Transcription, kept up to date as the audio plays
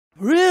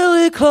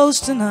really close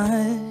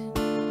tonight.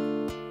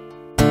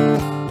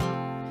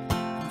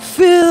 I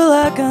feel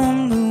like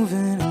I'm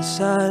moving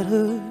inside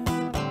her,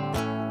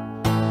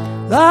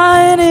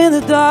 lying in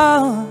the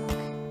dark.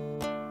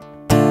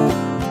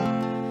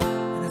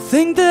 And I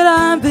think that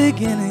I'm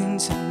beginning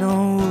to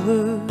know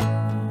her.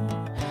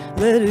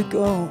 Let it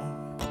go,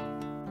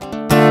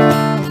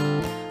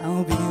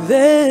 I'll be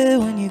there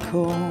when you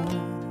call.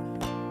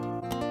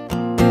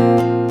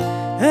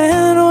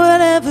 And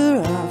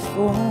whenever I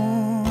fall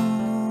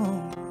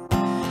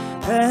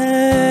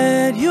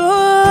at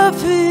your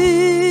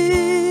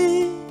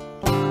feet,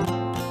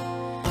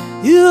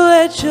 you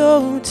let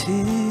your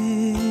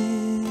tears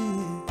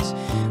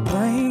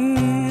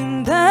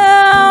rain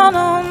down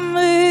on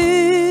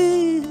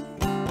me.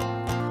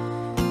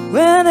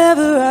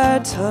 Whenever I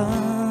touch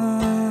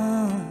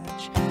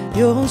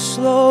your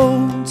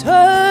slow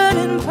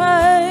turning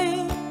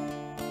pain,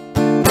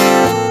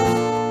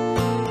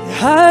 you're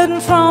hiding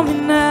from me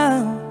now.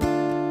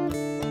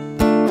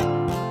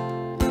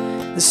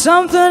 There's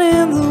something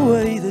in the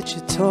way that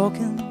you're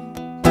talking.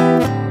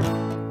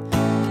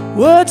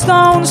 Words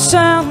don't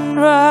sound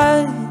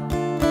right.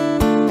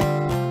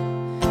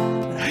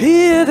 I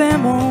hear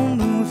them all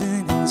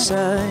moving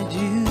inside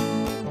you.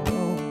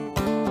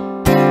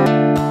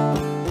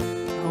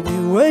 I'll be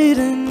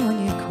waiting when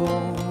you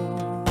call.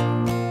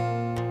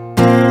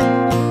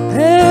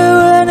 And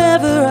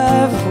whenever I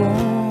fall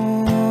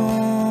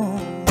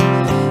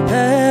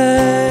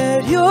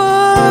at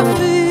your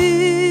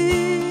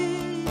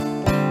feet,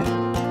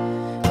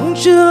 won't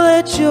you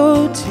let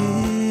your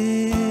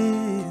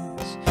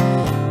tears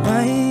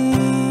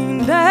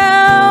rain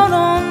down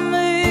on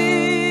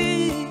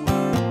me?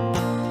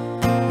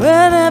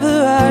 Whenever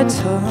I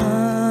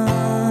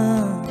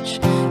touch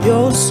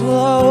your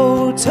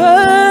slow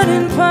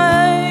turning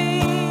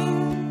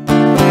pain,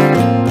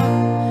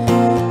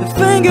 the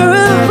finger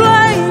of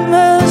flame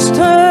has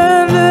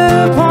turned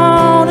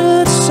upon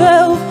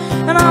itself,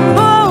 and I'm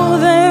more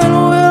than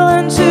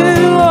willing to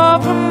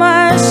offer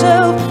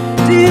myself.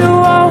 Do you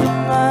want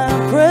my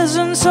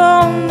presence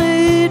or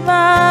need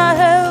my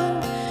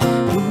help?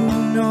 Who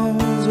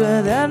knows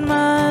where that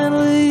might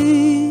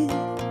lead?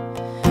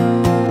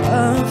 I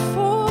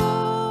fall.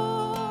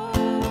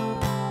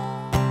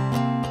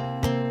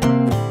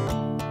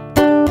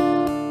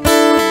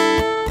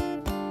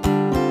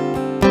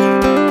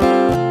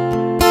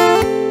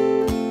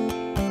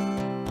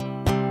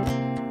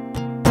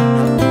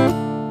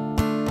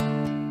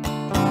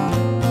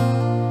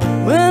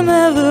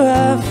 Whenever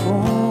I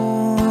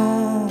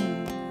fall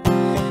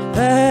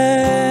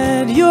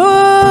at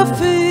your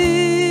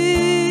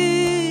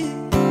feet,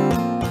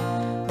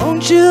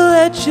 won't you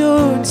let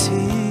your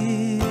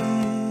tears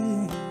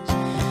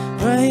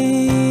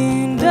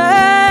rain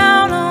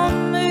down on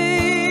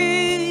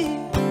me?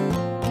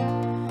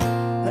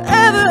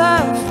 Wherever I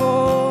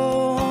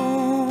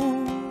fall,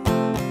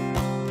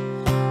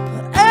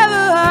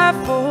 wherever I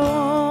fall.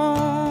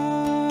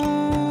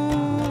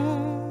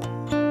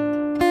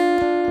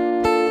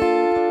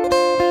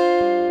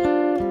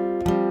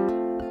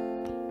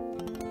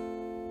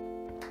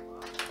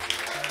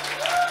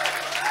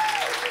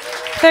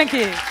 Thank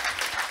you.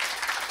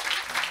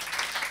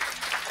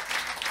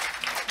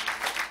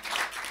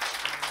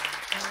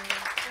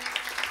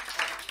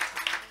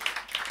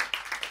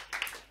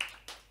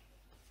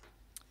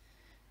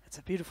 That's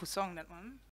a beautiful song, that one.